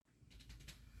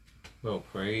Well,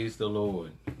 praise the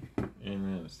Lord.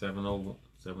 Amen.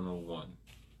 701.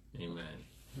 Amen.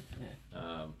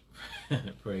 Um,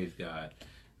 praise God.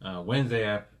 Wednesday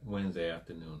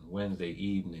afternoon, Wednesday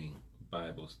evening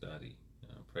Bible study.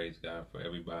 Praise God for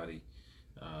everybody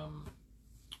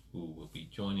who will be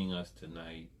joining us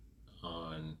tonight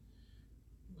on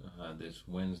this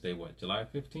Wednesday, July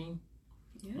 15th?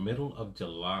 Yeah. Middle of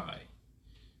July.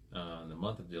 The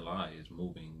month of July is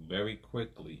moving very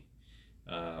quickly.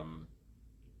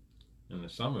 And the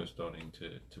summer is starting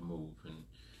to move. And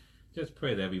just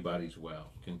pray that everybody's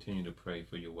well. Continue to pray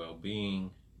for your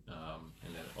well-being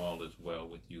and that all is well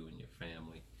with you and your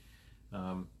family.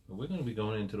 We're going to be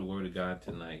going into the Word of God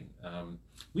tonight.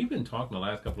 We've been talking the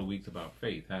last couple of weeks about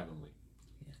faith, haven't we?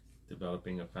 Yes.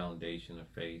 Developing a foundation of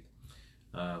faith.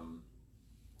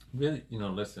 Really,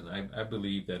 listen, I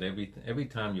believe that every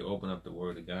time you open up the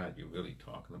Word of God, you're really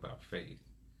talking about faith,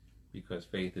 because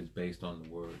faith is based on the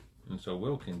Word. And so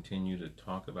we'll continue to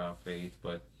talk about faith,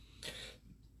 but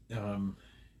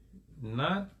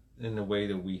not in the way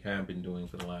that we have been doing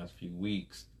for the last few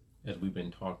weeks, as we've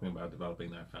been talking about developing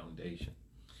that foundation.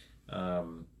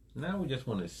 Now we just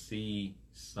want to see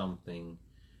something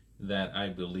that I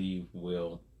believe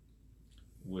will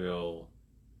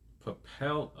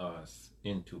propel us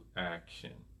into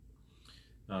action.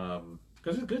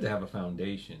 Because it's good to have a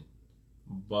foundation,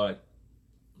 but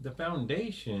the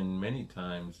foundation many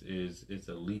times is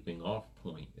a leaping off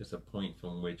point. It's a point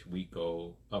from which we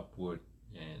go upward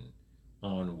and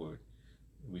onward.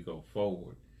 We go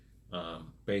forward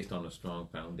based on a strong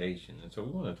foundation. And so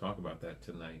we want to talk about that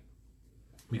tonight,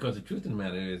 because the truth of the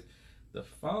matter is the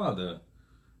Father,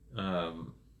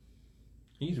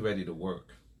 He's ready to work.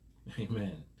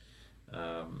 Amen.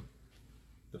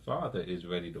 The Father is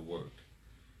ready to work.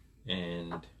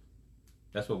 And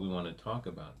that's what we want to talk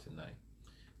about tonight.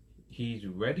 He's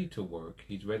ready to work.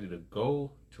 He's ready to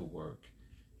go to work.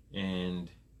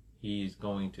 And He's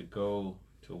going to go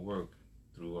to work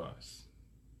through us.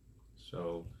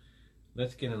 So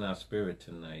let's get in our spirit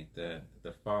tonight that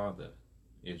the Father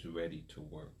is ready to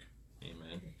work.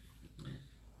 Amen.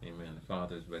 Amen. The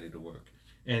Father is ready to work.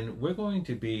 And we're going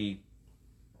to be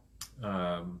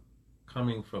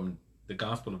coming from the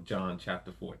Gospel of John,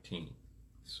 chapter 14.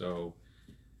 So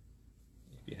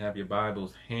if you have your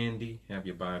Bibles handy, have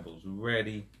your Bibles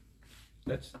ready,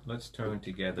 let's turn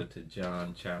together to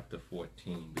John chapter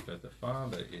 14, because the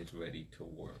Father is ready to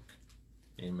work.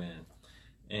 Amen.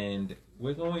 And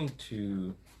we're going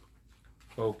to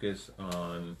focus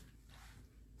on,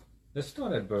 let's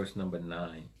start at verse number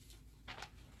 9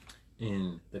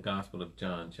 in the Gospel of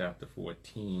John chapter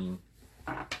 14,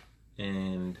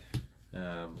 and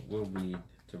we'll read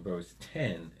to verse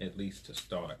 10 at least to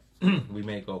start. We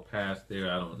may go past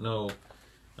there, I don't know.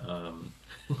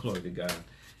 Glory to God.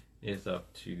 It's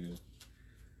up to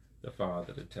the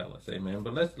Father to tell us. Amen.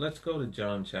 But let's go to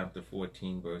John chapter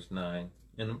 14, verse 9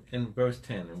 and verse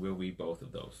 10, and we'll read both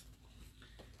of those.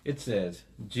 It says,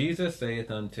 Jesus saith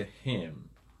unto him,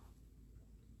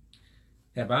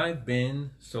 Have I been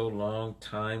so long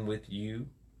time with you,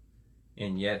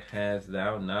 and yet hast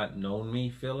thou not known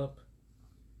me, Philip?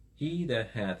 He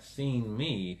that hath seen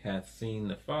me hath seen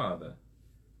the Father.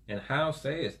 And how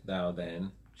sayest thou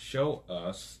then, Show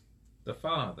us the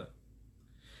Father?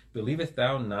 Believest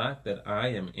thou not that I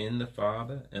am in the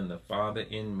Father, and the Father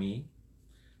in me?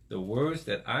 The words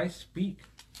that I speak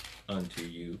unto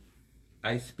you,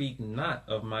 I speak not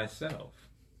of myself,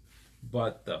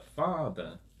 but the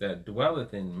Father that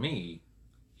dwelleth in me,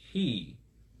 He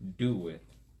doeth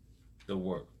the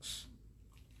works.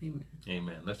 Amen.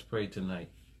 Amen. Let's pray tonight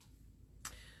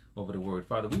over the word.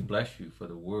 Father, we bless you for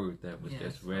the word that was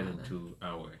just read into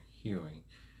our hearing.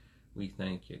 We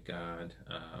thank you, God,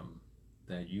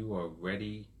 that you are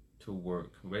ready to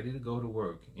work, ready to go to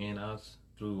work in us,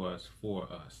 through us, for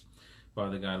us.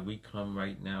 Father God, we come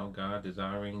right now, God,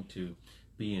 desiring to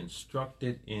be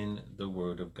instructed in the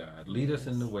word of God. Lead us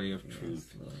in the way of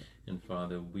truth. Lord. And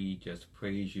Father, we just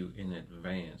praise you in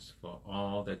advance for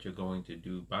all that you're going to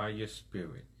do by your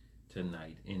Spirit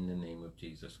tonight in the name of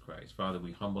Jesus Christ. Father,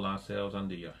 we humble ourselves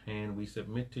under your hand. We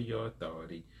submit to your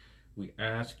authority. We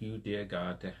ask you, dear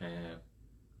God, to have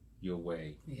your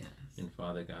way. Yes. And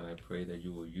Father God, I pray that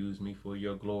you will use me for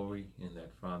your glory, and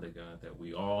that, Father God, that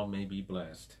we all may be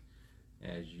blessed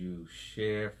as you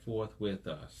share forth with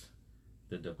us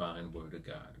the divine word of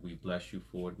God. We bless you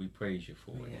for it. We praise you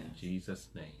for it. In Jesus'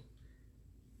 name,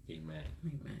 amen.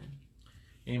 Amen.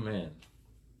 Amen.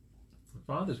 The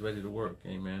Father's ready to work.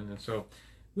 Amen. And so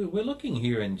we're looking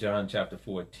here in John chapter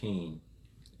 14,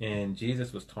 and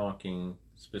Jesus was talking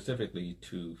specifically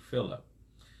to Philip.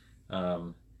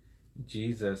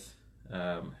 Jesus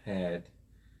had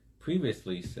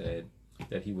previously said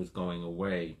that he was going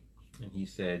away, and he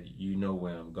said, "You know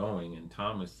where I'm going." And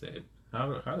Thomas said,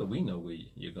 how do we know where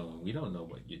you're going? We don't know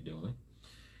what you're doing.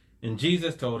 And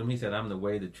Jesus told him, he said, "I'm the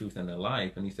way, the truth, and the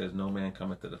life." And he says, "No man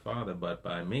cometh to the Father but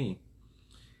by me."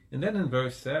 And then in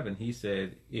verse 7, he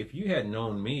said, "If you had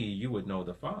known me, you would know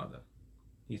the Father."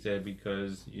 He said,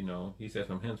 because, he said,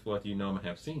 "From henceforth you know him and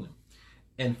have seen him."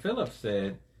 And Philip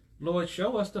said, "Lord,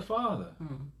 show us the Father."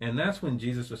 And that's when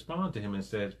Jesus responded to him and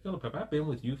said, "Philip, have I been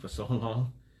with you for so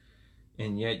long,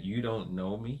 and yet you don't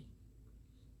know me?"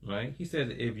 Right? He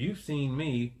said, "If you've seen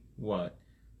me, what?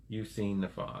 You've seen the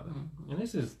Father." And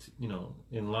this is,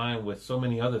 in line with so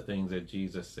many other things that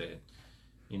Jesus said.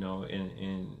 In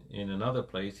another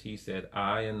place, he said,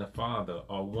 "I and the Father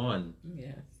are one."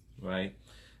 Yes. Right?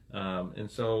 And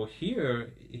so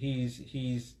here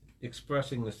he's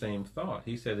expressing the same thought.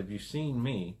 He said, "If you've seen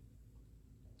me,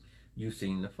 you've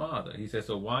seen the Father." He said,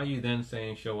 "So why are you then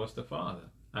saying, 'Show us the Father'?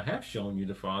 I have shown you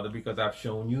the Father because I've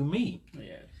shown you me."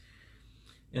 Yes.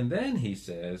 And then he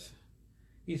says,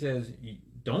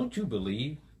 "Don't you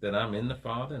believe that I'm in the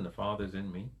Father and the Father's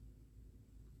in me?"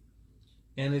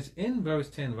 And it's in verse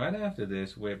 10, right after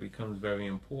this, where it becomes very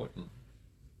important.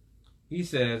 He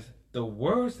says, "The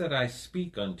words that I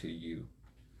speak unto you,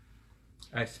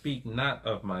 I speak not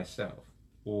of myself,"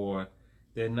 or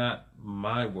they're not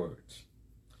my words.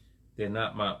 They're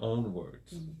not my own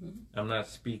words. I'm not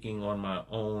speaking on my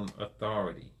own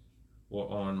authority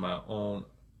or on my own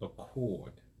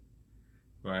accord,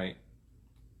 right?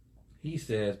 He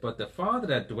says, "But the Father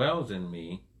that dwells in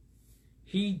me,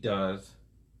 he does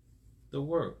the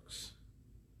works."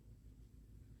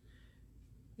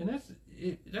 And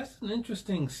that's an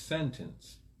interesting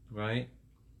sentence, right?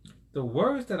 The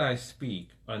words that I speak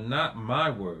are not my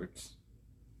words.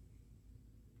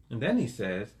 And then he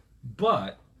says,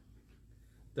 "But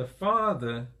the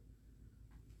Father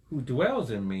who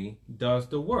dwells in me does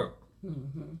the work."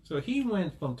 So he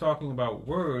went from talking about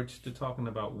words to talking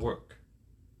about work.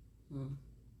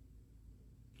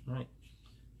 Right?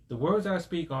 The words I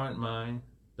speak aren't mine.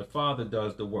 The Father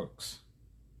does the works.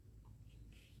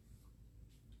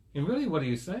 And really what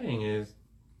he's saying is,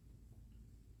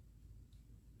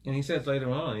 and he says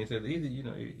later on, he says,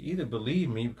 either believe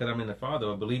me because I'm in the Father,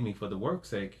 or believe me for the work's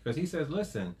sake. Because he says,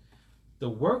 listen, the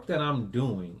work that I'm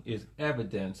doing is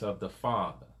evidence of the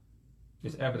Father.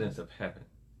 It's evidence of heaven.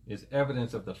 It's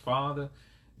evidence of the Father,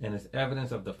 and it's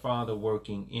evidence of the Father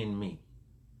working in me.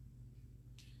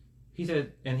 He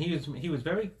said, and he was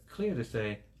very clear to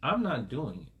say, I'm not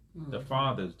doing it. The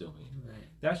Father's doing it. Right.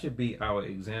 That should be our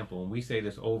example. And we say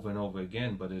this over and over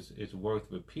again, but it's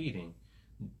worth repeating.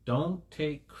 Don't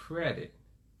take credit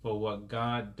for what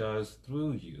God does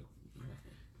through you.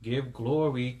 Give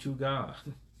glory to God.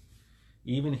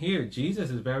 Even here, Jesus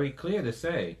is very clear to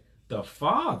say, the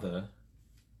Father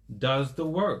does the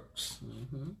works.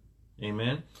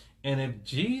 Amen. And if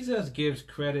Jesus gives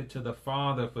credit to the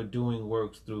Father for doing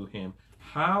works through him,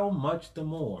 how much the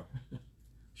more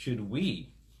should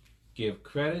we give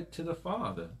credit to the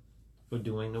Father for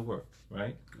doing the work,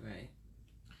 right? Right.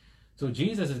 So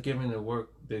Jesus is giving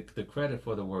the credit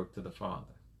for the work to the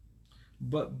Father.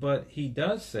 But he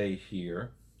does say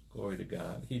here, glory to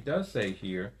God, he does say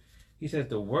here, he says,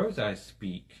 the words I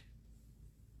speak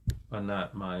are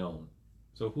not my own.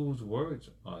 So whose words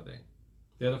are they?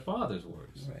 They're the Father's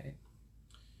words. Right.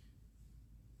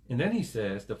 And then he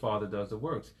says the Father does the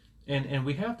works. And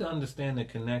we have to understand the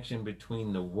connection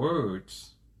between the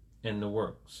words and the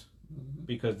works,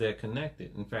 because they're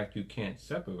connected. In fact, you can't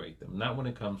separate them, not when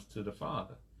it comes to the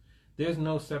Father. There's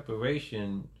no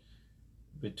separation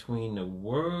between the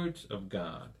words of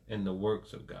God and the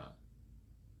works of God,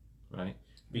 right?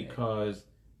 Because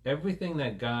everything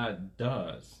that God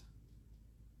does,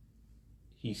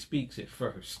 he speaks it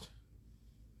first,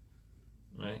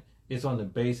 right? It's on the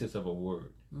basis of a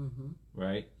word,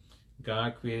 right?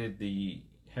 God created the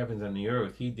heavens and the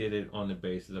earth. He did it on the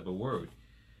basis of a word.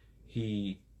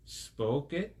 He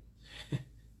spoke it,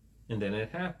 and then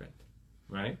it happened,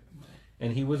 right?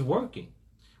 And he was working.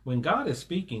 When God is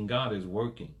speaking, God is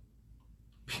working,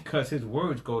 because his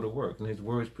words go to work, and his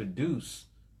words produce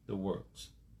the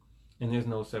works, and there's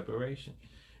no separation.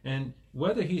 And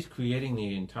whether he's creating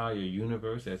the entire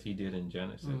universe as he did in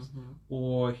Genesis,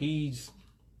 or he's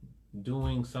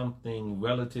doing something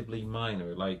relatively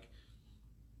minor, like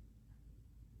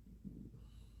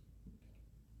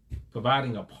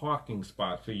providing a parking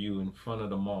spot for you in front of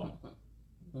the mall.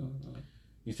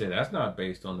 He said, that's not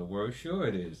based on the word. Sure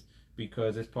it is,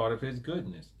 because it's part of his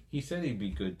goodness. He said he'd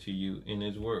be good to you in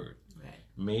his word. Right.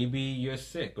 maybe you're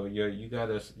sick, or you got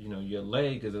your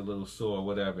leg is a little sore or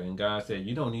whatever, and God said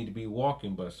you don't need to be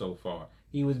walking but so far.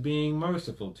 He was being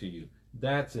merciful to you.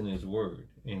 That's in his word.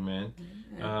 Amen.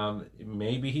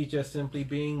 Maybe he's just simply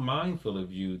being mindful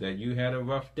of you, that you had a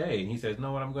rough day, and he says,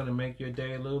 no, I'm going to make your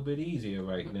day a little bit easier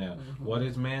right now. What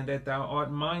is man that thou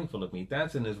art mindful of me?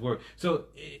 That's in his word. So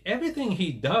everything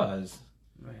he does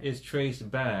is traced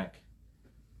back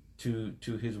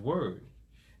to his word.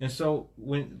 And so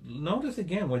notice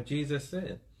again what Jesus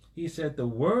said. He said, the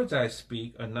words I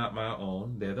speak are not my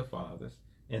own, they're the Father's.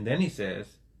 And then he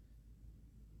says,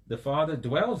 the Father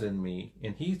dwells in me,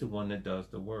 and he's the one that does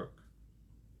the work.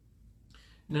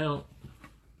 Now,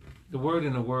 the word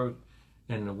and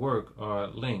the work are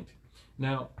linked.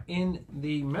 Now, in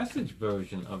the Message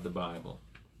version of the Bible,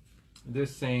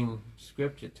 this same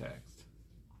scripture text,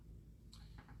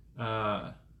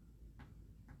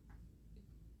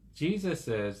 Jesus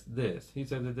says this. He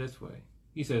says it this way.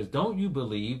 He says, don't you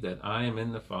believe that I am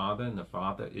in the Father and the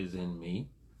Father is in me?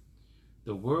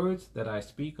 The words that I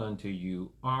speak unto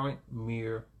you aren't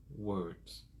mere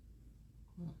words.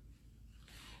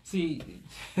 See,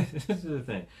 this is the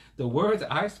thing. The words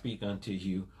I speak unto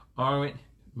you aren't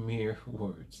mere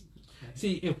words. Okay.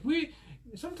 See,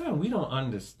 sometimes we don't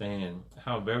understand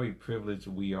how very privileged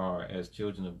we are as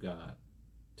children of God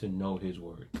to know his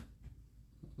word.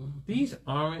 These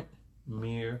aren't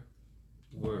mere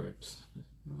words.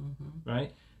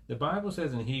 Right? The Bible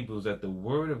says in Hebrews that the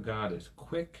word of God is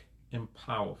quick and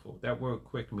powerful. That word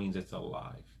quick means it's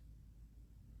alive.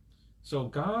 So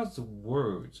God's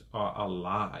words are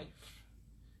alive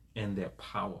and they're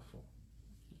powerful.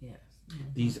 Yes.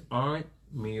 These aren't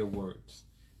mere words.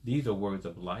 These are words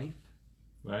of life,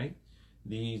 right?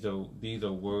 These are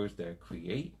words that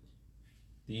create.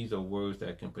 These are words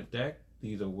that can protect.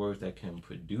 These are words that can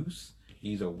produce.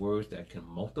 These are words that can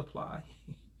multiply.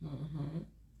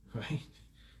 Right?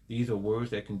 These are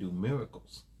words that can do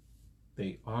miracles.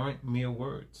 They aren't mere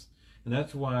words. And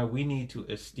that's why we need to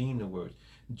esteem the words.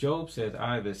 Job says,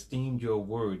 I've esteemed your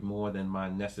word more than my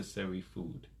necessary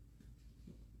food.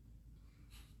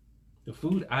 The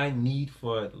food I need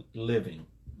for living.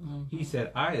 He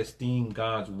said, I esteem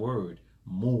God's word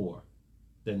more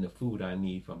than the food I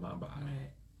need for my body.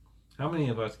 Right. How many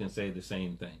of us can say the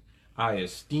same thing? I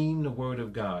esteem the word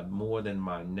of God more than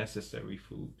my necessary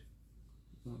food.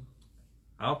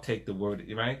 I'll take the word,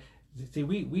 right? See,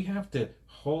 we have to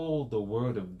hold the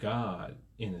word of God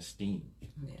in esteem.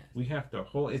 Yes. We have to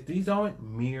hold it. These aren't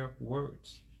mere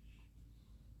words.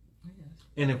 Yes.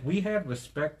 And if we had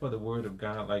respect for the word of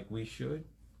God like we should,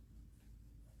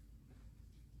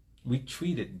 we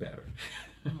treat it better.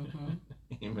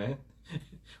 Amen.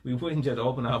 We wouldn't just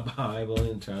open our Bible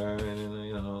and turn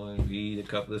and read a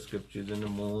couple of scriptures in the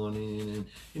morning, and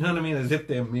you know what I mean, as if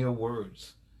they're mere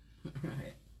words.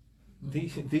 Right.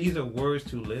 These are words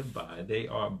to live by. They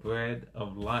are bread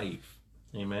of life.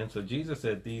 Amen. So Jesus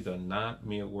said these are not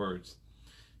mere words,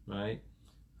 right?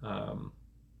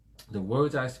 The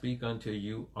words I speak unto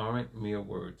you aren't mere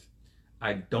words.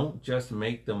 I don't just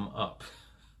make them up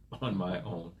on my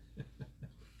own.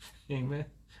 Amen.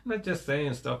 I'm not just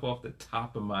saying stuff off the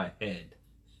top of my head.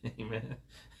 Amen.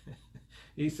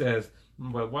 He says,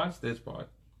 but watch this part.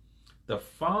 The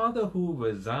Father who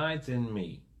resides in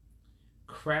me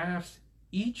crafts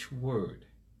each word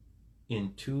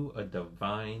into a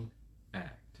divine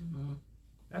act.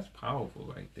 That's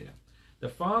powerful right there. The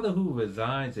Father who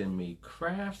resides in me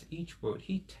crafts each word.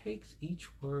 He takes each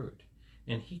word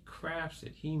and he crafts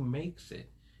it. He makes it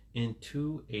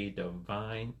into a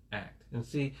divine act. And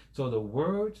see, so the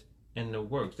words and the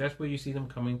works, that's where you see them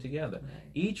coming together. Right.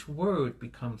 Each word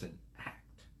becomes an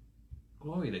act.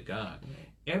 Glory to God. Right.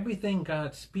 Everything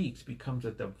God speaks becomes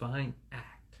a divine act.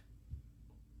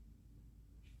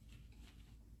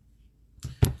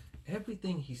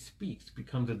 Everything he speaks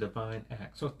becomes a divine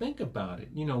act. So think about it.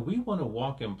 We want to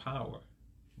walk in power.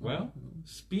 Well,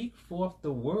 speak forth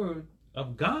the word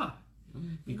of God.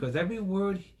 Because every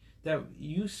word that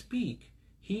you speak,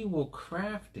 he will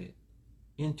craft it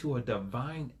into a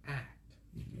divine act.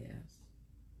 Yes.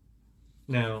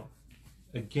 Now,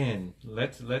 again,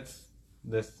 let's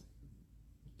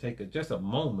take just a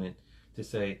moment to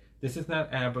say, this is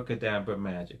not abracadabra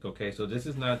magic, okay? So this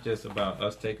is not just about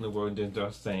us taking the word and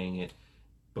just saying it,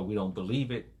 but we don't believe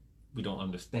it, we don't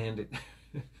understand it,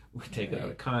 we take it out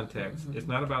of context. It's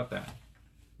not about that,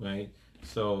 right?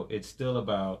 So it's still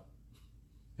about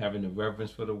having the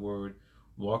reverence for the word,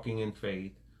 walking in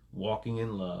faith, walking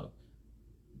in love,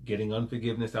 getting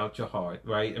unforgiveness out your heart,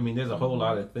 right? I mean, there's a whole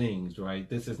lot of things, right?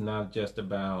 This is not just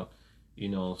about,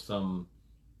 some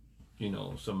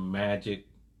magic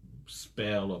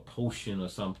spell or potion or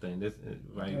something. This,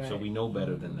 right? So Right. we know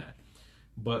better than that.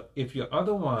 But if you're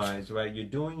otherwise, right, you're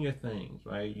doing your things,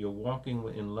 right? You're walking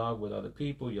in love with other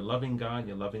people. You're loving God.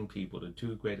 You're loving people. The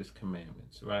two greatest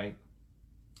commandments, right?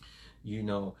 You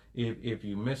know, if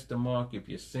you miss the mark, if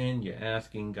you sin, you're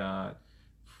asking God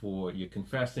for, you're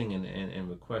confessing and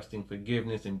requesting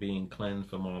forgiveness and being cleansed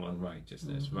from all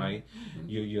unrighteousness, right?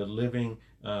 You're living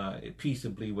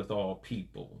peaceably with all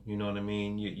people. You know what I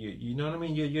mean? You know what I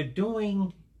mean?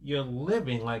 You're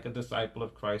living like a disciple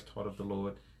of Christ, taught of the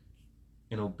Lord,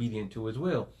 and obedient to His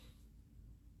will.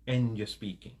 And you're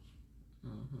speaking,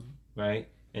 right?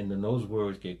 And then those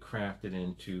words get crafted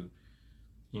into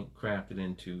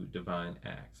divine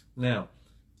acts. Now,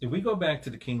 if we go back to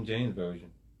the King James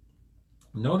Version,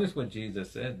 notice what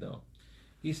Jesus said, though.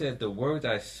 He said, the words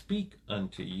I speak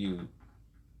unto you,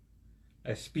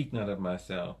 I speak not of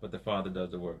myself, but the Father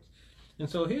does the works. And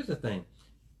so here's the thing.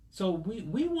 So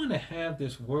we want to have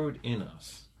this word in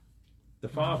us, the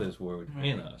Father's word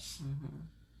in us,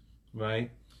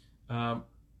 right?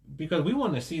 Because we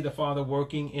want to see the Father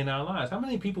working in our lives. How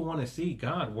many people want to see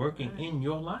God working in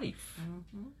your life?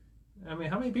 I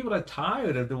mean, how many people are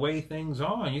tired of the way things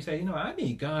are? And you say, you know, I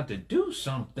need God to do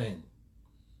something.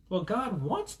 Well, God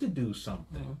wants to do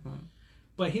something.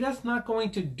 But He does not going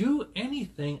to do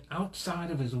anything outside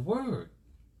of His word.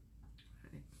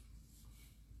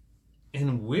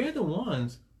 And we're the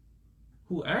ones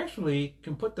who actually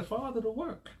can put the Father to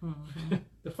work.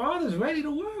 The Father's ready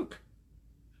to work.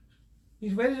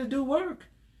 He's ready to do work.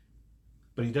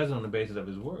 But He does it on the basis of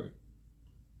His word.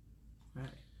 Right.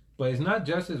 But it's not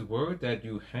just His word that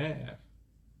you have.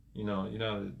 You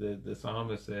know, the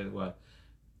psalmist said, "What?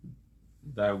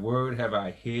 Thy word have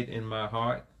I hid in my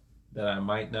heart, that I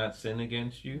might not sin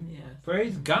against you." Yes.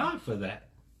 Praise God for that.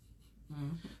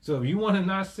 So if you want to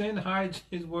not sin, hide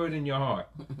His word in your heart.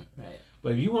 Right.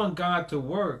 But if you want God to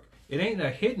work, it ain't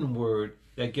a hidden word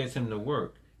that gets Him to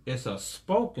work. It's a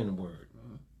spoken word,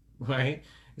 right?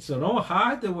 So don't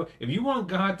hide the word. If you want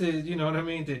God to, you know what I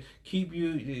mean, to keep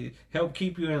you, help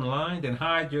keep you in line, then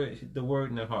hide the word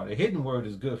in the heart. A hidden word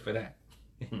is good for that.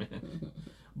 Amen.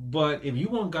 But if you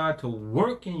want God to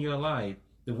work in your life,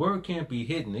 the word can't be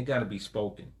hidden. It got to be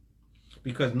spoken.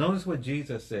 Because notice what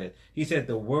Jesus said. He said,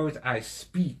 the words I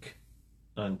speak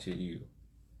unto you.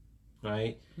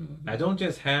 Right? I don't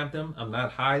just have them. I'm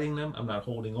not hiding them. I'm not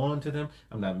holding on to them.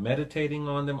 I'm not meditating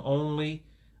on them only.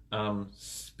 I'm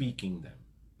speaking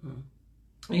them.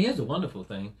 And here's a wonderful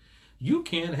thing. You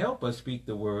can't help but speak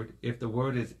the word if the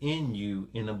word is in you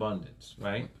in abundance,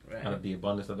 right? Out of the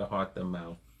abundance of the heart, the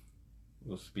mouth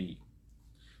will speak.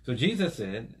 So Jesus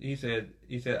said, he said,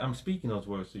 I'm speaking those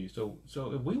words to you. So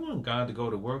if we want God to go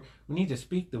to work, we need to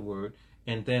speak the word.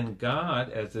 And then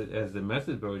God, as the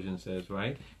Message version says,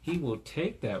 right, He will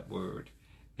take that word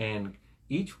and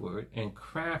each word and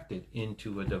craft it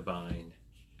into a divine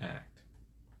act.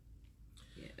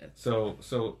 Yes.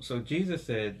 So Jesus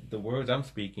said, the words I'm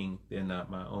speaking, they're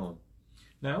not my own.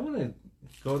 Now I want to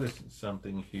go to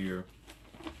something here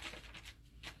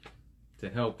to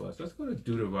help us. Let's go to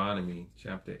Deuteronomy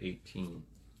chapter 18.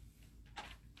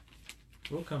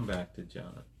 We'll come back to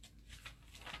John.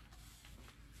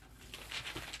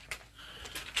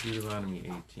 Deuteronomy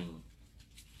 18.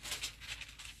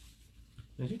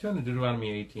 As you turn to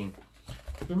Deuteronomy 18,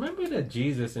 remember that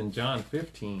Jesus in John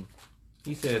 15,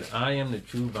 He said, I am the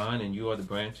true vine and you are the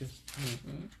branches.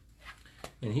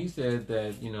 And He said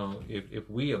that, you know, if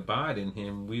we abide in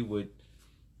Him,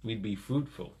 we'd be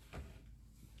fruitful.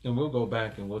 And we'll go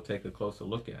back and we'll take a closer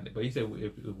look at it. But He said,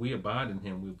 if we abide in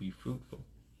Him, we'll be fruitful.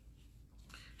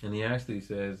 And He actually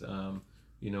says,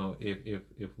 you know,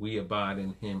 if we abide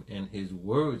in Him and His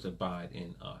words abide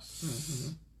in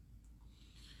us.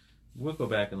 We'll go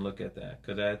back and look at that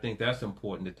because I think that's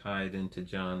important to tie it into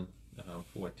John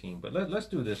 14. But let's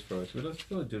do this first. Let's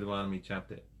go to Deuteronomy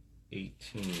chapter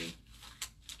 18.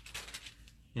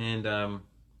 And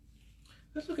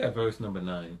let's look at verse number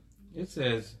 9. It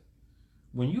says,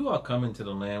 when you are coming to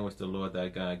the land which the Lord thy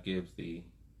God gives thee,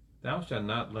 thou shalt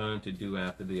not learn to do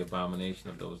after the abomination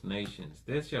of those nations.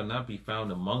 There shall not be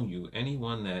found among you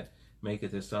anyone that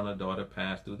maketh his son or daughter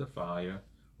pass through the fire,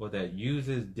 or that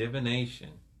uses divination,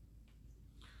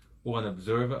 or an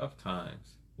observer of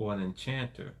times, or an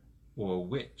enchanter, or a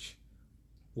witch,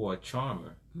 or a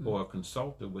charmer, or a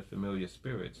consulter with familiar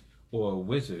spirits, or a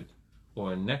wizard,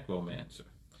 or a necromancer.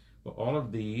 For all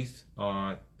of these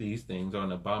things are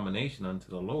an abomination unto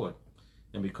the Lord.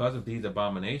 And because of these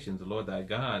abominations, the Lord thy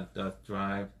God doth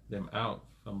drive them out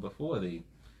from before thee.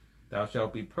 Thou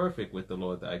shalt be perfect with the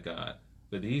Lord thy God.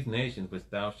 For these nations which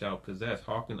thou shalt possess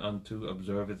hearken unto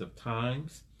observers of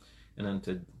times, and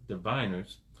unto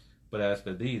diviners, But as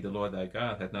for thee, the Lord thy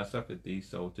God hath not suffered thee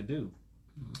so to do.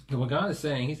 And what God is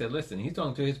saying, he said, listen, he's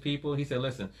talking to his people. He said,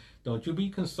 listen, don't you be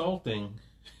consulting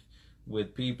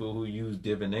with people who use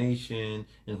divination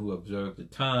and who observe the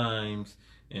times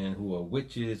and who are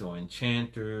witches or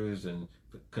enchanters and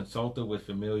consulted with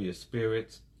familiar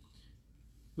spirits.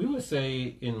 We would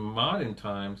say in modern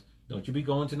times, don't you be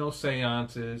going to no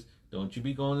seances, don't you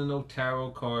be going to no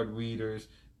tarot card readers,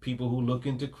 people who look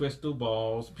into crystal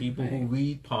balls, people who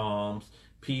read palms,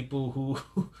 people who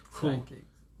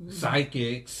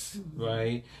psychics,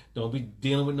 right? Don't be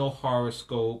dealing with no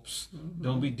horoscopes.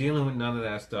 Don't be dealing with none of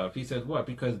that stuff. He says what?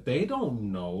 Because they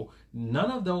don't know.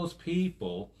 None of those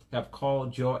people have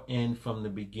called your end from the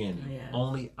beginning. Yes.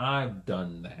 Only I've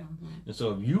done that. And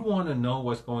so if you want to know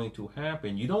what's going to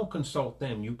happen, you don't consult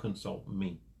them, you consult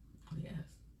me. Yes.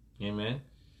 Amen.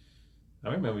 I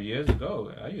remember years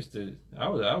ago, I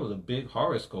was a big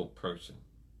horoscope person.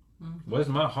 What does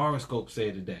my horoscope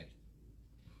say today?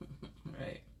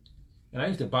 Right. And I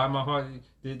used to buy my horoscope.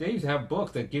 They used to have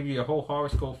books that give you a whole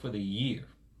horoscope for the year.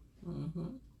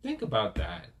 Think about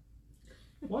that.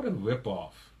 What a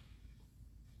ripoff.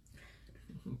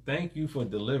 Thank you for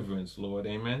deliverance, Lord.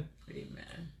 Amen.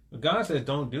 Amen. But God says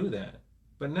don't do that.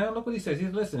 But now look what he says. He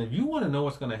says, listen, if you want to know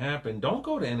what's going to happen, don't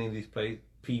go to any of these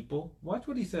people. Watch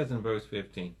what he says in verse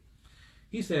 15.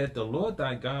 He said, the Lord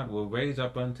thy God will raise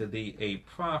up unto thee a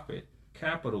prophet,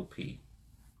 capital P,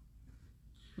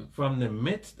 from the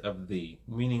midst of thee.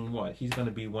 Meaning what? He's going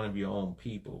to be one of your own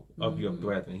people, of your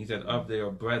brethren. He said, of their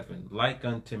brethren, like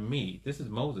unto me. This is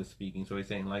Moses speaking, so he's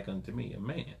saying, like unto me, a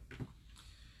man.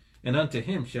 And unto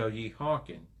him shall ye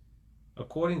hearken,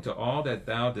 according to all that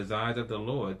thou desires of the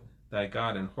Lord thy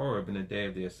God in Horeb in the day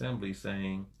of the assembly,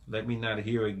 saying, let me not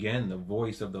hear again the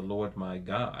voice of the Lord my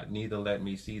God, neither let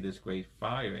me see this great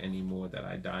fire any more, that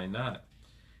I die not.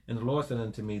 And the Lord said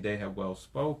unto me, they have well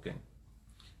spoken.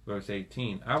 Verse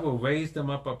 18, I will raise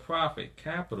them up a prophet,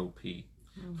 capital P,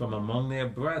 from among their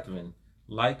brethren,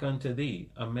 like unto thee,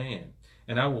 a man.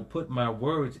 And I will put my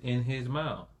words in his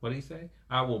mouth. What did he say?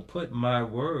 I will put my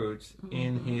words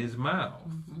in his mouth.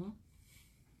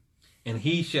 And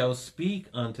he shall speak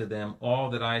unto them all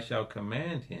that I shall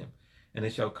command him. And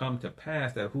it shall come to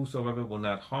pass that whosoever will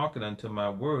not hearken unto my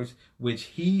words, which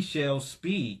he shall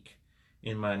speak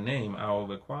in my name, I will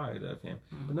require it of him.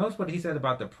 But notice what he said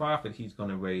about the prophet he's going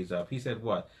to raise up. He said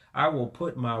what? I will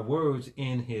put my words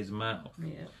in his mouth.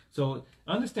 Yeah. So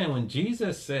understand, when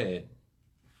Jesus said,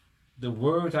 the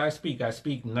words I speak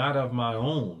not of my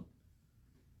own,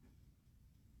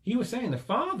 he was saying the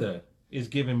Father is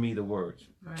giving me the words.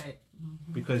 Right.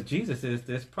 Because Jesus is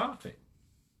this prophet.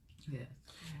 Yes.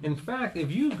 In fact,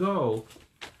 if you go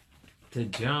to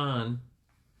John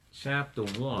chapter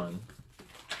 1,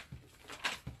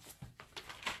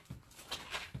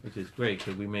 which is great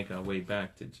because we make our way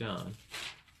back to John.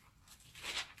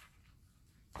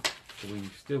 So we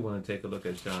still want to take a look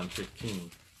at John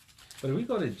 15. But if we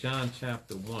go to John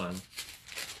chapter 1,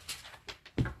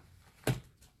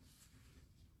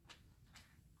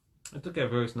 let's look at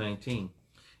verse 19.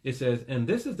 It says, and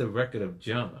this is the record of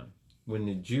John, when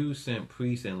the Jews sent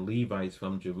priests and Levites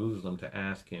from Jerusalem to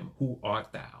ask him, who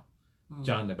art thou?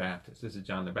 John the Baptist. This is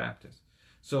John the Baptist.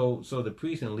 So the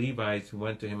priests and Levites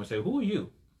went to him and said, who are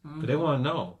you? Because they want to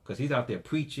know, because he's out there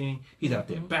preaching, he's out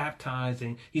there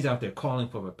baptizing, he's out there calling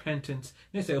for repentance.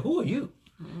 And they said, who are you?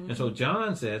 And so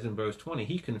John says in verse 20,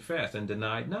 he confessed and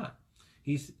denied not.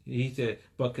 He said,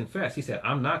 but confess. He said,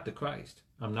 I'm not the Christ.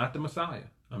 I'm not the Messiah.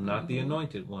 I'm not the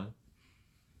anointed one.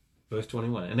 Verse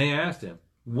 21. And they asked him,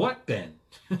 what then?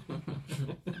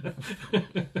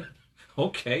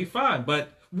 Okay, fine.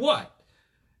 But what?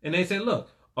 And they said, look,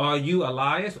 are you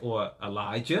Elias or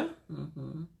Elijah?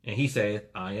 And he said,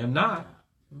 I am not.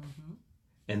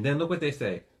 And then look what they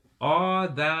say. Are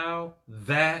thou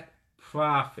that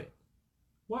prophet?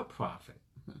 What prophet?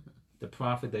 The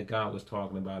prophet that God was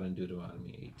talking about in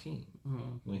Deuteronomy 18.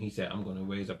 When he said, I'm going to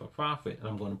raise up a prophet and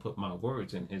I'm going to put my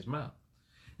words in his mouth.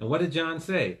 And what did John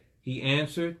say? He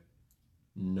answered,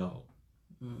 no.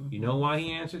 You know why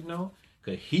he answered no?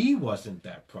 Because he wasn't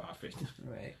that prophet.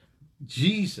 Right.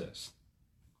 Jesus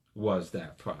was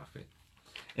that prophet.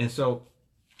 And so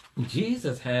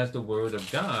Jesus has the word of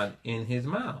God in his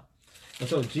mouth. And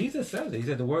so Jesus says it. He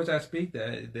said, the words I speak,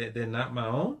 they're not my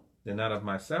own. They're not of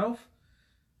myself.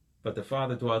 But the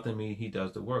Father dwelleth in me, he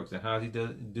does the works. And how does he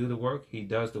do the work? He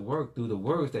does the work through the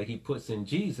words that he puts in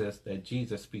Jesus, that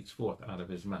Jesus speaks forth out of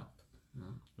his mouth.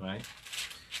 Right?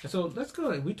 And so let's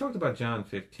go. We talked about John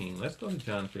 15. Let's go to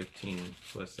John 15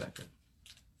 for a second.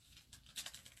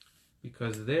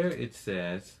 Because there it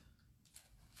says,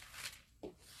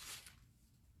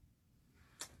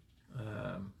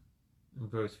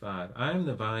 verse 5. I am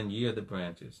the vine, ye are the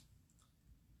branches.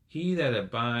 He that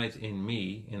abides in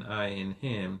me, and I in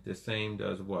him, the same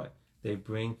does what? They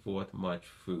bring forth much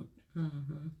fruit.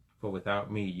 Mm-hmm. For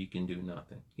without me, you can do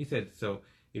nothing. He said, so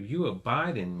if you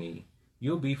abide in me,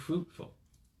 you'll be fruitful.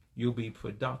 You'll be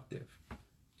productive.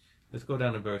 Let's go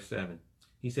down to verse 7.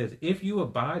 He says, if you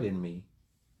abide in me,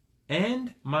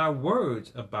 and my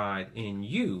words abide in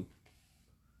you,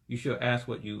 you shall ask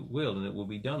what you will, and it will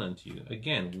be done unto you.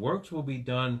 Again, works will be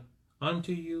done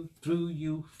unto you, through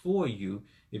you, for you,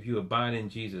 if you abide in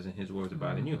Jesus and his words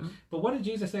abide in you. But what did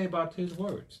Jesus say about his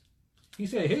words? He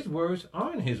said his words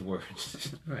aren't his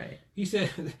words. Right. He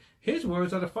said his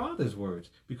words are the Father's words,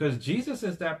 because Jesus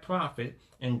is that prophet,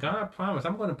 and God promised,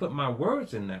 I'm going to put my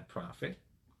words in that prophet.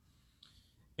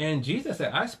 And Jesus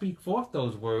said, I speak forth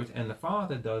those words, and the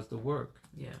Father does the work.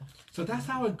 Yeah. So that's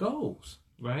how it goes,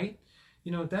 right?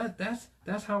 You know,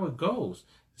 that's how it goes.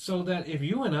 So that if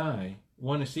you and I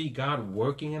want to see God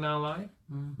working in our life,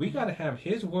 we got to have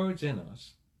his words in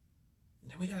us,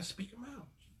 and then we got to speak them out.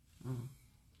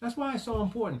 That's why it's so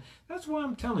important. That's why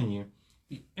I'm telling you,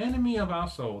 the enemy of our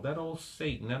soul, that old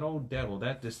Satan, that old devil,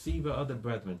 that deceiver of the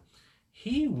brethren,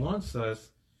 he wants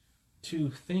us to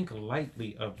think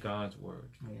lightly of God's word.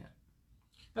 Yeah.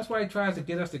 That's why he tries to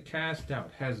get us to cast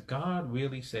doubt. Has God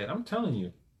really said? I'm telling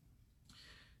you,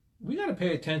 we got to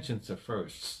pay attention to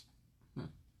firsts,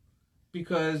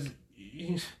 because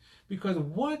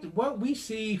what we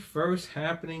see first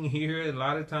happening here a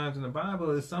lot of times in the Bible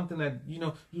is something that, you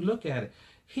know, you look at it.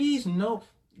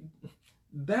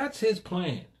 That's his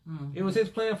plan. It was his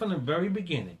plan from the very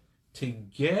beginning to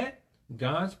get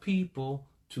God's people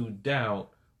to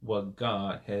doubt what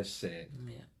God has said.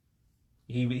 Yeah.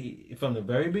 He from the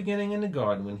very beginning in the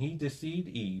garden, when he deceived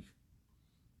Eve,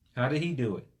 how did he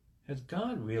do it? Has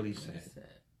God really said?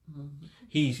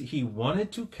 He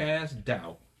wanted to cast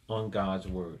doubt on God's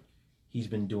word. He's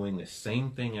been doing the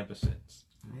same thing ever since.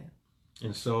 Yeah.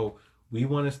 And so we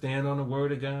want to stand on the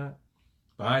word of God.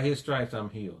 By his stripes I'm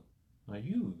healed. Are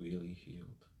you really healed?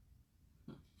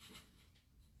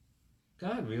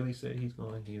 God really said he's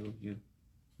going to heal you.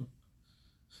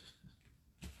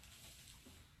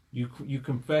 You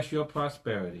confess your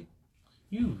prosperity.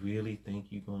 You really think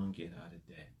you're going to get out of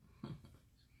debt?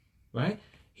 Right?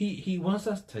 He wants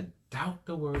us to doubt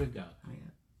the word of God. Yeah.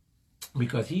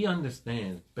 Because he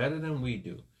understands better than we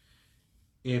do.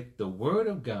 If the word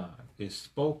of God is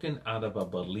spoken out of a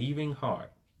believing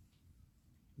heart,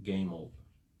 game over.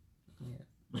 Yeah.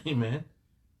 Amen?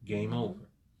 Game over.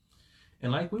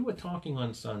 And like we were talking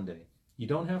on Sunday, you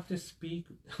don't have to speak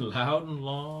loud and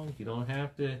long. You don't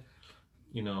have to,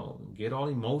 you know, get all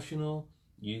emotional.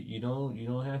 You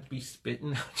don't have to be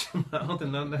spitting out your mouth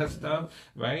and none of that stuff,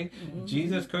 right?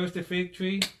 Jesus cursed the fig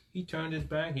tree. He turned his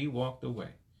back. He walked away.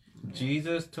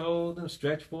 Jesus told them,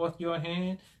 stretch forth your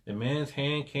hand. The man's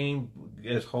hand came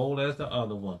as whole as the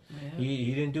other one. Yeah.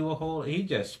 He didn't do a whole, he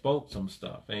just spoke some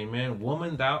stuff. Amen.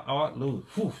 Woman, thou art loose.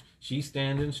 Whew, she's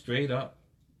standing straight up.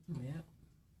 Yeah.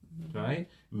 Right?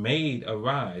 Maid,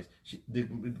 arise.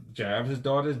 Jairus'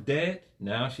 daughter's dead.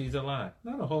 Now she's alive.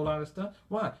 Not a whole lot of stuff.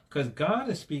 Why? Because God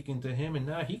is speaking to him, and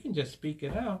now he can just speak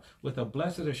it out with a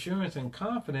blessed assurance and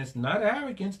confidence, not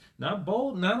arrogance, not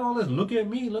bold, not all this look at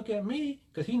me,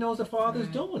 because he knows the Father's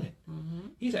doing it.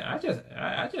 He said,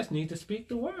 I just need to speak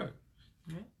the word.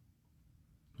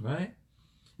 Right?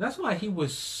 That's why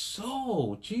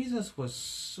Jesus was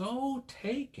so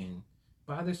taken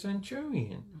by the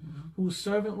centurion whose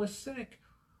servant was sick.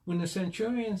 When the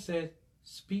centurion said,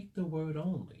 speak the word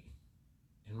only,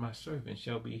 and my servant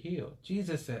shall be healed.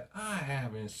 Jesus said, I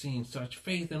haven't seen such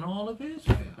faith in all of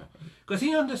Israel. Because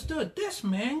he understood, this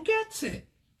man gets it.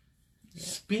 Yeah.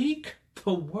 Speak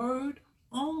the word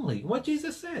only. What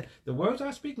Jesus said, the words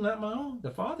I speak, not my own. The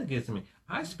Father gives me.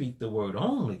 I speak the word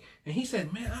only. And he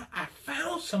said, man, I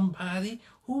found somebody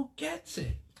who gets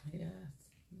it. Yes.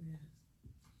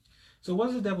 So what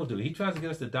does the devil do? He tries to get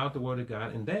us to doubt the word of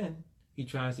God, and then he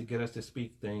tries to get us to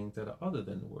speak things that are other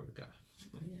than the word of God.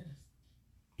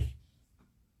 Yes.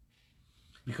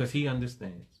 Because he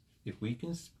understands, if we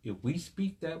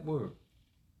speak that word,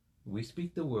 we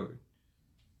speak the word,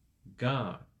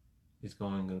 God is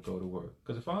going to go to work.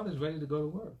 Because the Father is ready to go to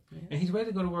work. Yeah. And he's ready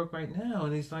to go to work right now.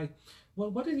 And he's like,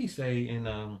 well, what did he say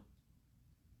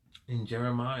in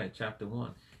Jeremiah chapter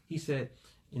 1? He said,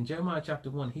 in Jeremiah chapter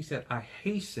 1, he said, I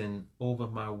hasten over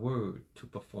my word to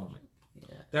perform it.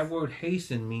 Yes. That word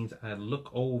hasten means I look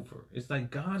over. It's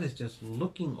like God is just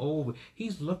looking over.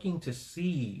 He's looking to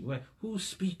see who's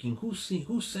speaking, who's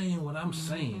saying what I'm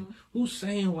saying, who's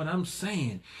saying what I'm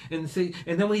saying. And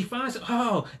then when he finds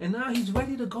and now he's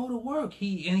ready to go to work.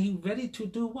 He's ready to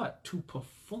do what? To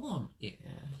perform it.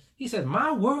 Yes. He said,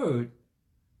 my word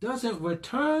doesn't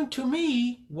return to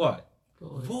me what?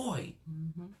 Void.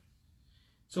 Mm-hmm.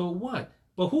 So what?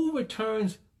 But who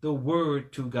returns the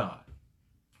word to God?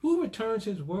 Who returns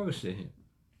his words to him?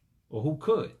 Or who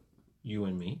could? You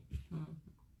and me. Mm-hmm.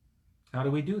 How do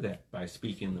we do that? By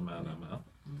speaking them out of our mouth.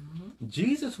 Mm-hmm.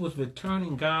 Jesus was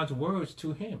returning God's words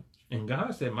to him. And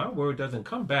God said, my word doesn't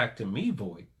come back to me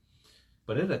void,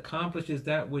 but it accomplishes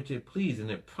that which it pleases,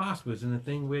 and it prospers in the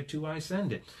thing whereto I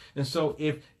send it. And so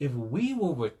if we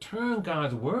will return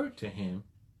God's word to him,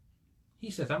 he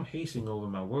says, I'm hastening over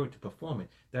my word to perform it.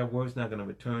 That word's not going to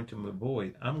return to me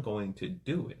void. I'm going to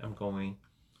do it. I'm going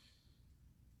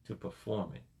to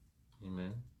perform it.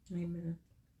 Amen. Amen.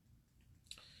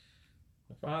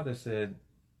 The Father said,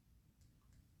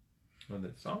 or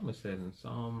the psalmist said in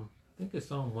Psalm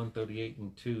 138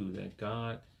 and 2, that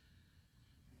God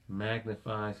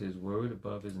magnifies his word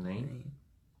above his name.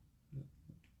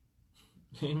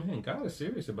 Amen. God is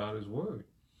serious about his word.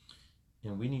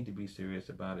 And we need to be serious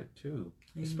about it too.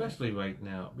 Amen. Especially right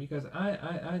now. Because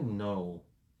I know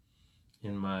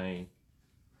in my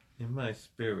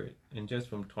spirit, and just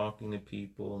from talking to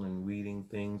people and reading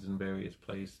things in various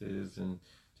places and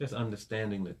just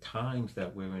understanding the times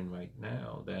that we're in right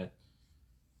now, that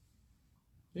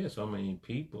there's so many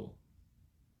people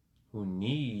who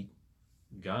need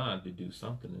God to do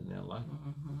something in their life.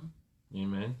 Mm-hmm.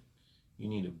 Amen. You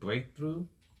need a breakthrough.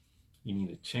 You need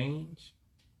a change.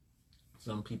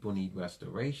 Some people need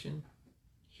restoration,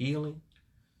 healing,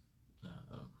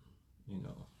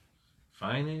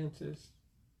 finances,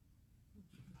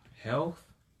 health,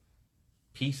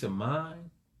 peace of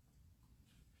mind.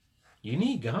 You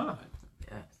need God.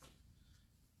 Yes.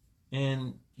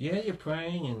 And yeah, you're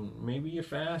praying and maybe you're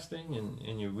fasting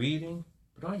and you're reading,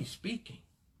 but are you speaking?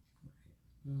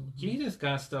 Mm-hmm. Jesus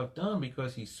got stuff done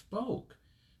because he spoke.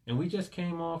 And we just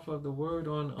came off of the word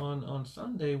on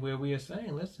Sunday where we are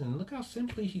saying, listen, look how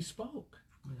simply he spoke.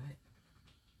 Right.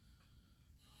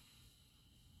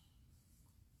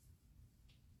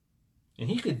 And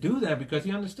he could do that because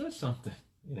he understood something.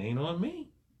 It ain't on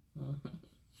me. Mm-hmm.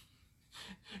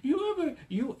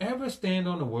 You ever stand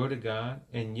on the word of God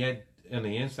and yet on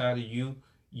the inside of you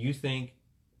think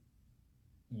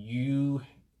you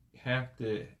have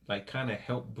to kind of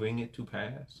help bring it to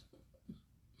pass?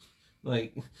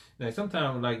 Like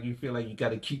sometimes you feel like you got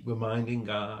to keep reminding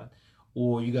God,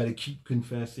 or you got to keep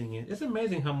confessing it. It's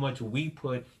amazing how much we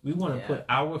want to put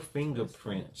our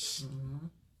fingerprints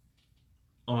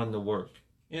on the work.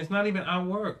 And it's not even our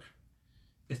work.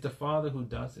 It's the Father who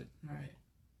does it. Right.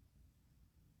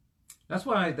 That's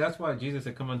why Jesus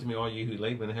said, come unto me, all you who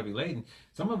labor and heavy laden.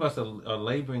 Some of us are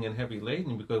laboring and heavy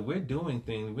laden because we're doing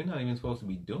things we're not even supposed to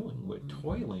be doing. We're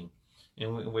toiling.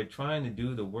 And we're trying to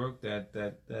do the work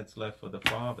that's left for the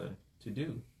Father to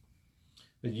do.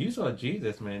 But you saw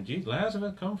Jesus, man.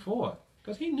 Lazarus, come forth.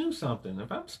 Because he knew something.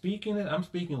 If I'm speaking it, I'm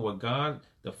speaking what God,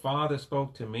 the Father,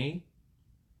 spoke to me.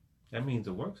 That means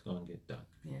the work's going to get done.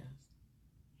 Yes.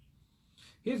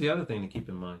 Here's the other thing to keep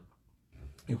in mind.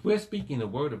 If we're speaking the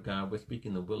word of God, we're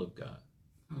speaking the will of God.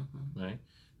 Mm-hmm. Right?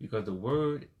 Because the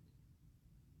word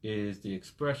is the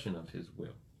expression of his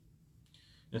will.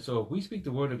 And so if we speak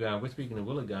the word of God, we're speaking the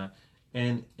will of God.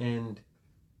 And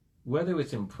whether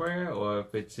it's in prayer or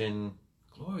if it's in,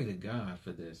 glory to God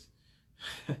for this.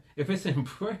 If it's in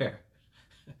prayer,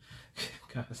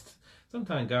 God,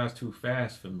 sometimes God's too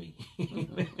fast for me.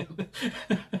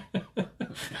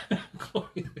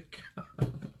 Glory to God.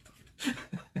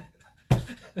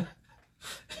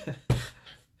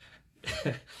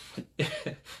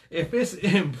 If it's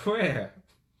in prayer,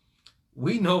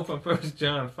 we know from 1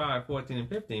 John 5:14 and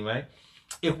 15, right?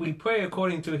 If we pray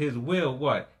according to his will,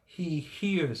 what? He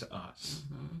hears us.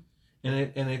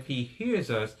 Mm-hmm. And if he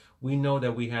hears us, we know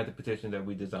that we have the petition that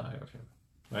we desire of him.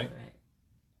 Right?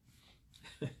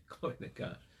 Glory to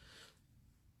God.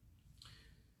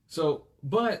 So,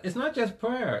 but it's not just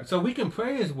prayer. So we can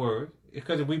pray his word,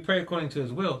 because if we pray according to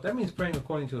his will, that means praying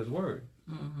according to his word.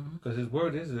 Because his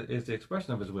word is the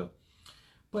expression of his will.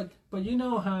 But you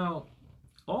know how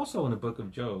also in the book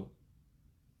of Job,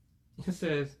 it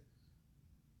says,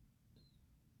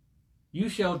 you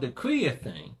shall decree a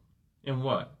thing, and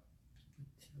what?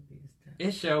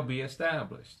 It shall be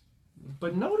established.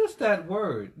 But notice that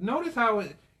word. Notice how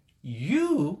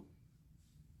you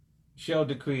shall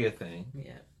decree a thing.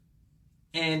 Yeah.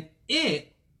 And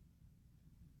it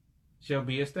shall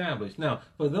be established. Now,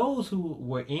 for those who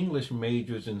were English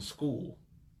majors in school,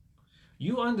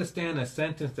 you understand a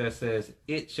sentence that says,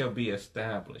 it shall be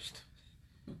established,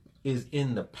 is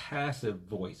in the passive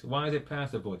voice. Why is it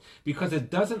passive voice? Because it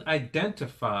doesn't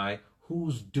identify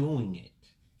who's doing it.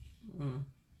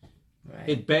 Right.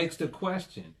 It begs the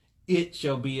question, it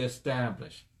shall be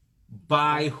established.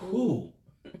 By who?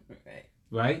 Right.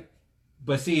 Right?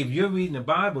 But see, if you're reading the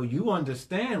Bible, you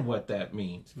understand what that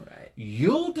means. Right.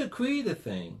 You'll decree the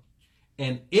thing,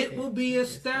 and it will be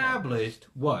established,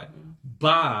 what?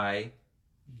 By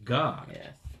God.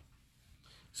 Yes.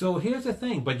 So here's the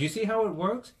thing. But you see how it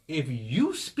works? If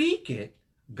you speak it,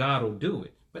 God will do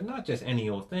it. But not just any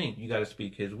old thing. You got to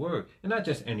speak His word. And not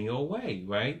just any old way,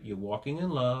 right? You're walking in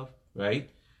love, right?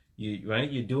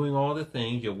 You're doing all the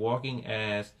things. You're walking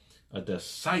as a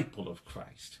disciple of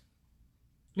Christ.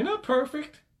 You're not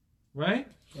perfect, right?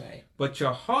 Right. But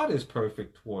your heart is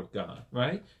perfect toward God,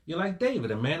 right? You're like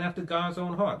David, a man after God's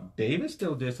own heart. David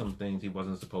still did some things he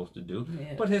wasn't supposed to do,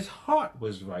 Yes. but his heart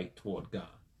was right toward God,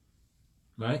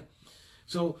 right?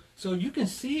 So you can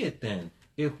see it then.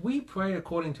 If we pray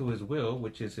according to His will,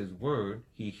 which is His word,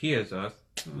 He hears us.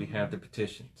 We have the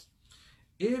petitions.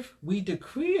 If we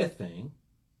decree a thing,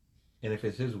 and if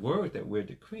it's His word that we're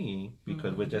decreeing,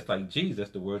 because we're just like Jesus,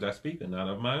 the words I speak are not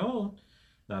of my own,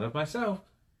 not of myself,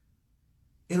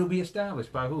 it'll be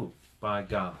established by who? By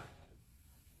God.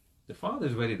 The Father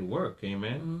is ready to work,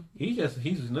 amen. He's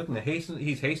looking to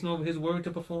he's hastening over His word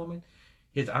to perform it.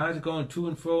 His eyes are going to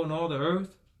and fro in all the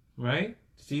earth, right?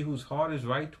 To see whose heart is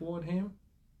right toward Him.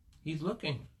 He's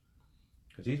looking,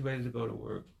 because He's ready to go to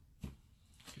work.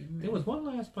 There was one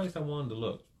last place I wanted to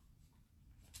look.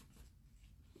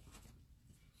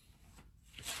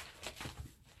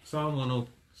 Psalm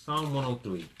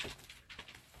 103.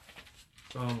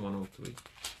 Psalm 103.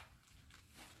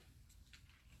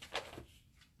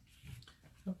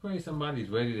 I pray somebody's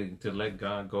ready to let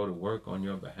God go to work on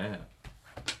your behalf.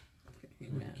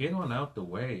 Amen. Get on out the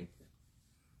way.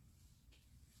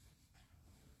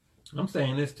 I'm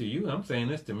saying this to you. I'm saying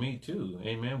this to me too.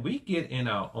 Amen. We get in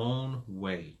our own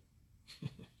way.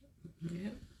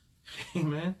 Yep.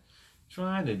 Amen.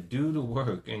 Trying to do the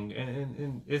work.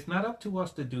 And it's not up to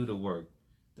us to do the work.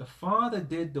 The Father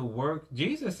did the work.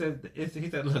 Jesus said, He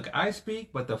said, look, I speak,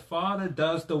 but the Father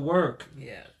does the work.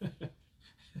 Yeah.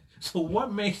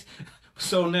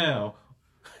 So now,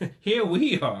 here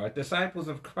we are, disciples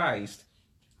of Christ,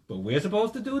 but we're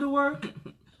supposed to do the work?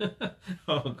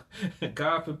 Oh,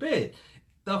 God forbid.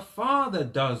 The Father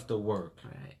does the work.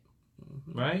 Right.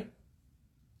 Right?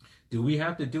 Do we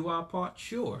have to do our part?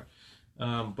 Sure.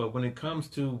 But when it comes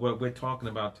to what we're talking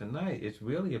about tonight, it's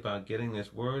really about getting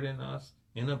this word in us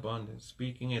in abundance,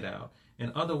 speaking it out,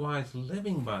 and otherwise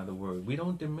living by the word. We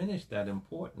don't diminish that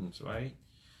importance, right?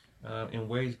 In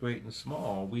ways great and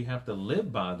small, we have to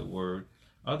live by the word.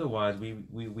 Otherwise,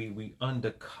 we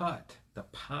undercut the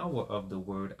power of the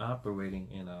word operating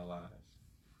in our lives.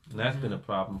 And that's been a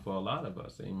problem for a lot of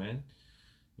us, amen?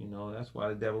 You know, that's why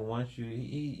the devil wants you,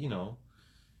 he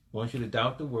wants you to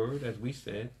doubt the word, as we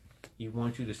said. He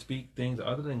wants you to speak things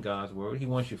other than God's word. He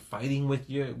wants you fighting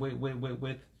with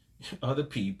other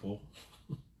people.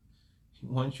 He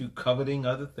wants you coveting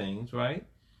other things, right?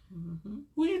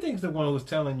 Who do you think is the one who's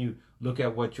telling you, look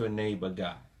at what your neighbor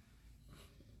got?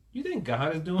 You think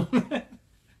God is doing that?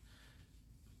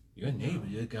 Your neighbor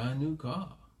just got a new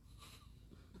car.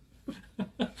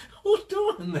 Who's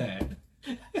doing that?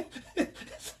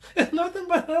 It's nothing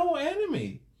but an old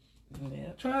enemy.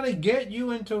 Yep. Trying to get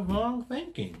you into wrong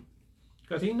thinking.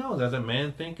 Because he knows, as a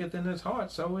man thinketh in his heart,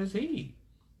 so is he.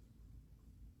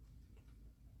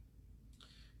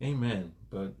 Amen.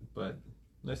 But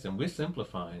listen, we're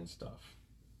simplifying stuff.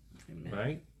 Amen.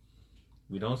 Right?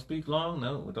 We don't speak long,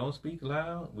 no, we don't speak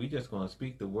loud. We just going to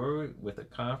speak the word with a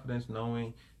confidence,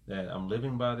 knowing that I'm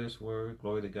living by this word.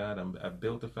 Glory to God. I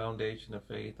built a foundation of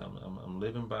faith. I'm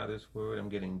living by this word. I'm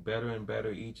getting better and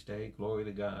better each day. Glory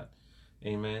to God.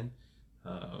 Amen.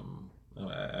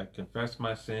 I confess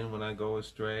my sin when I go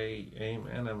astray.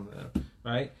 Amen.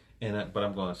 Right? But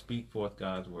I'm going to speak forth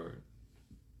God's word.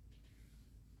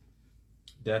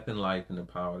 Death and life in the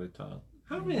power of the tongue.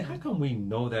 How come we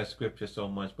know that scripture so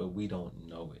much, but we don't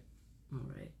know it? All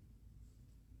right.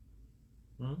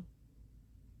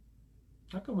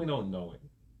 How come we don't know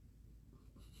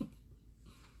it?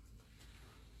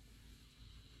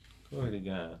 Glory to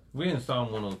God. We're in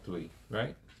Psalm 103,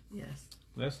 right? Yes.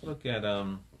 Let's look at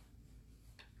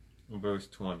verse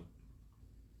 20.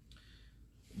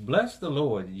 Bless the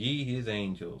Lord, ye his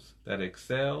angels, that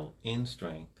excel in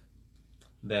strength,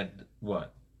 that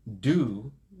what?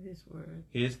 Do His word.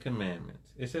 his commandments.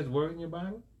 It says word in your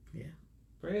Bible? Yeah.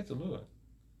 Praise the Lord.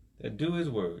 That do his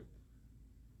word.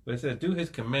 But it says, do his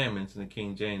commandments in the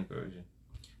King James Version.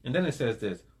 And then it says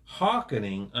this,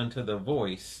 hearkening unto the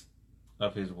voice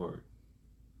of his word.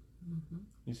 Mm-hmm.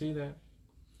 You see that?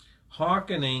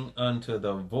 Hearkening unto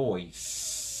the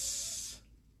voice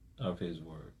of his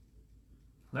word.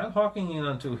 Not hearkening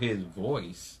unto his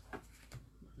voice.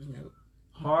 Nope.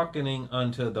 Hearkening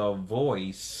unto the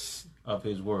voice of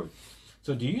his word.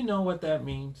 So do you know what that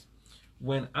means?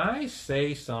 When I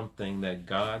say something that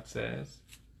God says,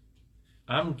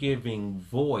 I'm giving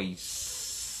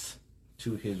voice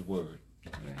to his word.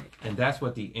 Right. And that's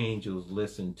what the angels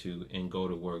listen to and go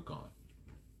to work on.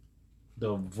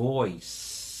 The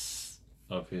voice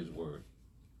of his word.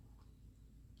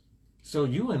 So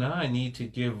you and I need to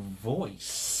give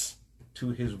voice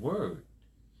to his word.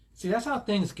 See, that's how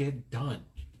things get done.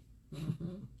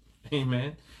 Mm-hmm.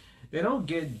 Amen. They don't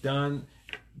get done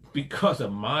because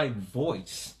of my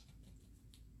voice.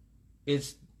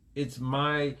 It's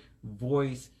my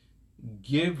voice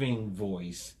giving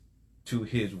voice to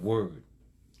his word.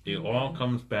 It all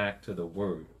comes back to the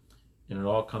word. And it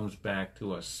all comes back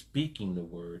to us speaking the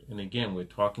word. And again, we're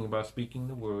talking about speaking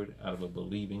the word out of a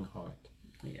believing heart.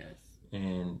 Yes.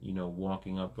 And,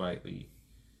 walking uprightly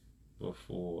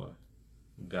before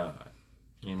God.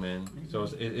 Amen. So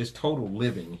it's total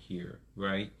living here,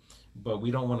 right? But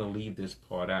we don't want to leave this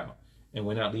part out. And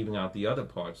we're not leaving out the other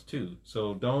parts too.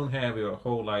 So don't have your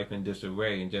whole life in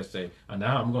disarray and just say,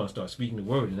 now I'm going to start speaking the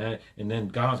word, and then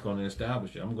God's going to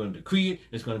establish it. I'm going to decree it.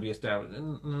 It's going to be established.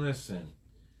 And listen,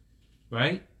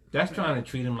 right? That's trying to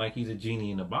treat him like he's a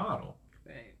genie in a bottle.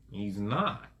 Right. He's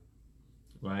not,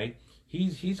 right?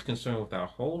 He's concerned with our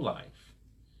whole life,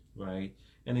 right?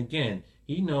 And again,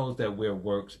 he knows that we're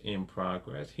works in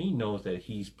progress. He knows that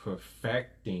he's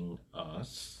perfecting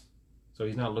us. So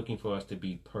he's not looking for us to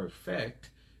be perfect,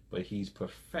 but he's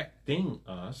perfecting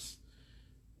us.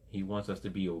 He wants us to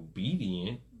be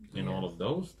obedient in all of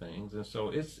those things. And so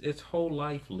it's whole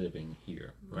life living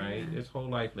here, right? Yeah. It's whole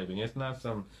life living. It's not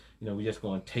some, we're just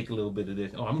going to take a little bit of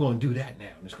this. I'm going to do that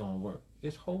now, and it's going to work.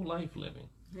 It's whole life living,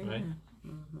 right?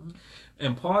 Mm-hmm.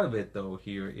 And part of it, though,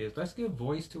 here is let's give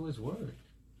voice to his word,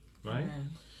 right?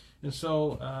 Amen. And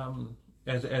so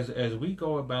as we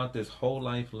go about this whole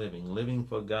life living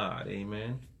for God,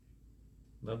 amen,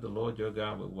 love the Lord your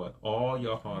God with what? All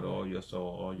your heart, all your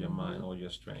soul, all your mind, all your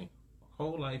strength.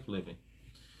 Whole life living.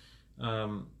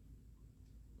 Right?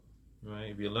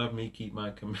 If you love me, keep my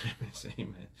commandments,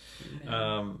 amen.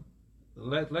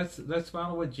 Let's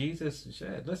follow what Jesus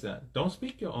said. Listen, don't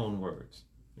speak your own words.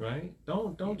 Right?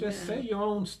 Don't just say your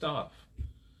own stuff.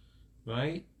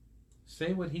 Right?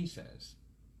 Say what he says.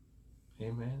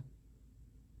 Amen.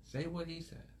 Say what he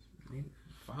says. Amen.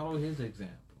 Follow his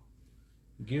example.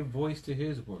 Give voice to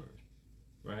his word.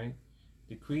 Right?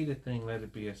 Decree the thing, let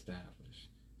it be established.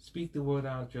 Speak the word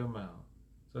out your mouth.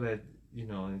 So that,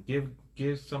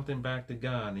 give something back to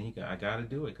God. And I got to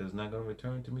do it because it's not going to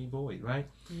return to me void. Right?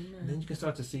 Amen. And then you can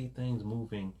start to see things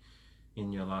moving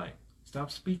in your life.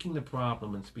 Stop speaking the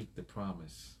problem and speak the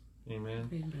promise. Amen?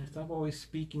 Amen. Stop always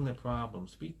speaking the problem.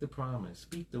 Speak the promise.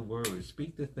 Speak the word.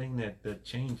 Speak the thing that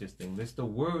changes things. It's the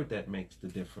word that makes the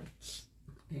difference.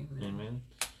 Amen. Amen?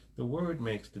 The word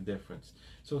makes the difference.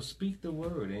 So speak the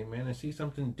word. Amen? And see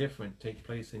something different take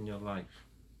place in your life.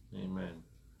 Amen.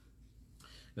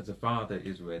 As the Father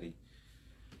is ready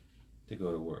to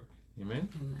go to work. Amen?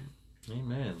 Amen.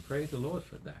 Amen. Praise the Lord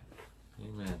for that.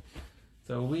 Amen.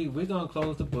 So we're going to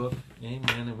close the book,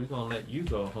 amen, and we're going to let you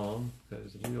go home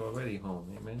because you're already home,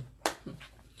 amen.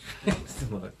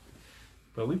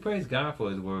 But we praise God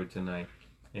for his word tonight,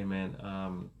 amen.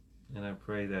 And I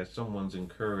pray that someone's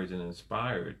encouraged and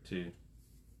inspired to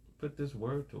put this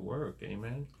word to work,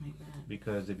 amen. Amen.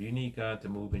 Because if you need God to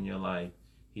move in your life,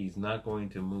 he's not going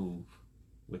to move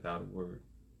without a word.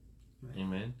 Right.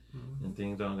 Amen. Mm-hmm. And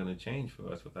things aren't going to change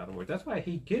for us without a word. That's why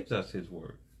he gives us his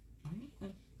word. Mm-hmm.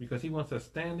 Because he wants us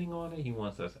standing on it. He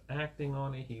wants us acting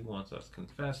on it. He wants us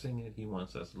confessing it. He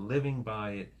wants us living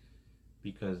by it.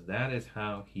 Because that is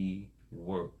how he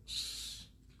works.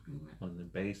 Mm-hmm. On the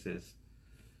basis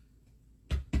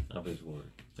of his word.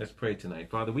 Let's pray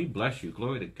tonight. Father, we bless you.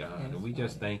 Glory to God. Yes, and we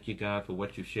just thank you, God, for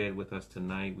what you shared with us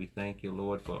tonight. We thank you,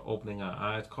 Lord, for opening our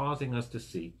eyes, causing us to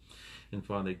see. And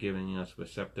Father, giving us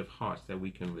receptive hearts that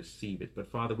we can receive it.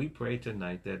 But Father, we pray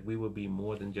tonight that we will be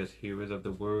more than just hearers of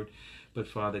the word, but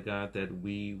Father God, that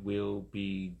we will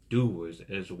be doers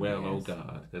as well, yes, oh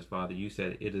God. Because Father, you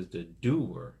said it is the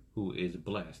doer who is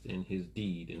blessed in his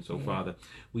deed. And so, Father,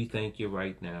 we thank you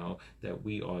right now that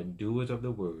we are doers of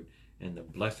the word and the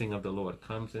blessing of the Lord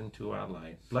comes into our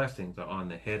life. Blessings are on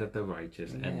the head of the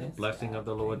righteous, and the Yes, blessing God. of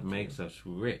the Lord Thank makes us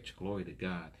rich. Glory to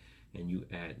God. And you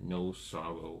add no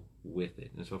sorrow with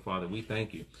it. And so, Father, we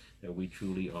thank you that we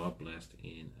truly are blessed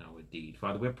in our deed.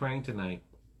 Father, we're praying tonight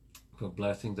for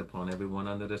blessings upon everyone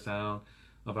under the sound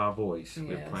of our voice.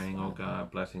 We're Yes, praying, oh Father.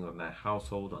 God, blessings on their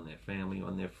household, on their family,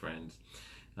 on their friends.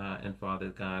 And Father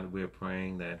God, we're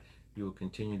praying that you will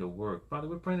continue to work. Father,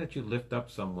 we're praying that you lift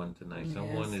up someone tonight. Yes,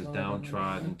 Someone is Lord, in the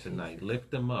downtrodden name of tonight. Jesus.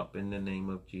 Lift them up in the name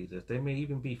of Jesus. They may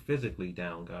even be physically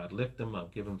down, God. Lift them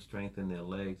up. Give them strength in their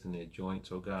legs and their joints,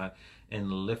 oh God,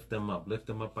 and lift them up. Lift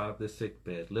them up out of the sick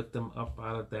bed. Lift them up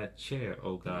out of that chair,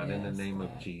 oh God, in the Yes, name of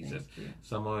God. Jesus. Thank you.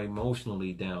 Some are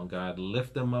emotionally down, God.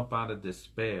 Lift them up out of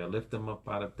despair. Lift them up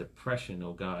out of depression,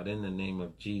 oh God, in the name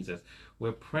of Jesus.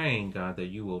 We're praying, God, that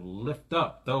you will lift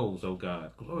up those, oh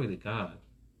God, glory to God,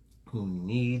 who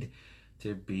need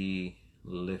to be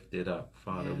lifted up.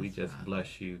 Father, we Yes, just Father.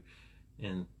 bless you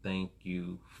and thank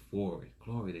you for it.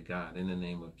 Glory to God in the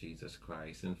name of Jesus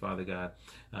Christ. And Father God,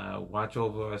 watch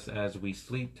over us as we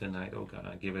sleep tonight, oh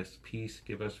God. Give us peace,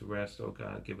 give us rest, oh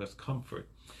God. Give us comfort.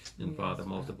 And Yes, Father,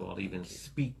 most of all, even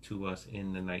speak to us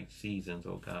in the night seasons,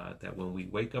 oh God, that when we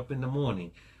wake up in the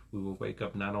morning, we will wake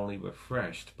up not only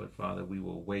refreshed, but Father, we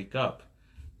will wake up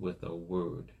with a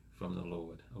word from the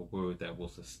Lord, a word that will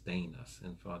sustain us.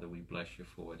 And Father, we bless you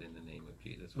for it in the name of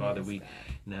Jesus. Father, Yes, we God.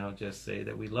 now just say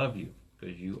that we love you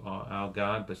because you are our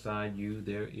God. Beside you,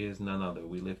 there is none other.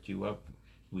 We lift you up.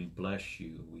 We bless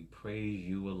you. We praise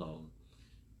you alone.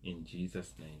 In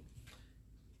Jesus' name,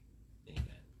 amen.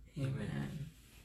 Amen.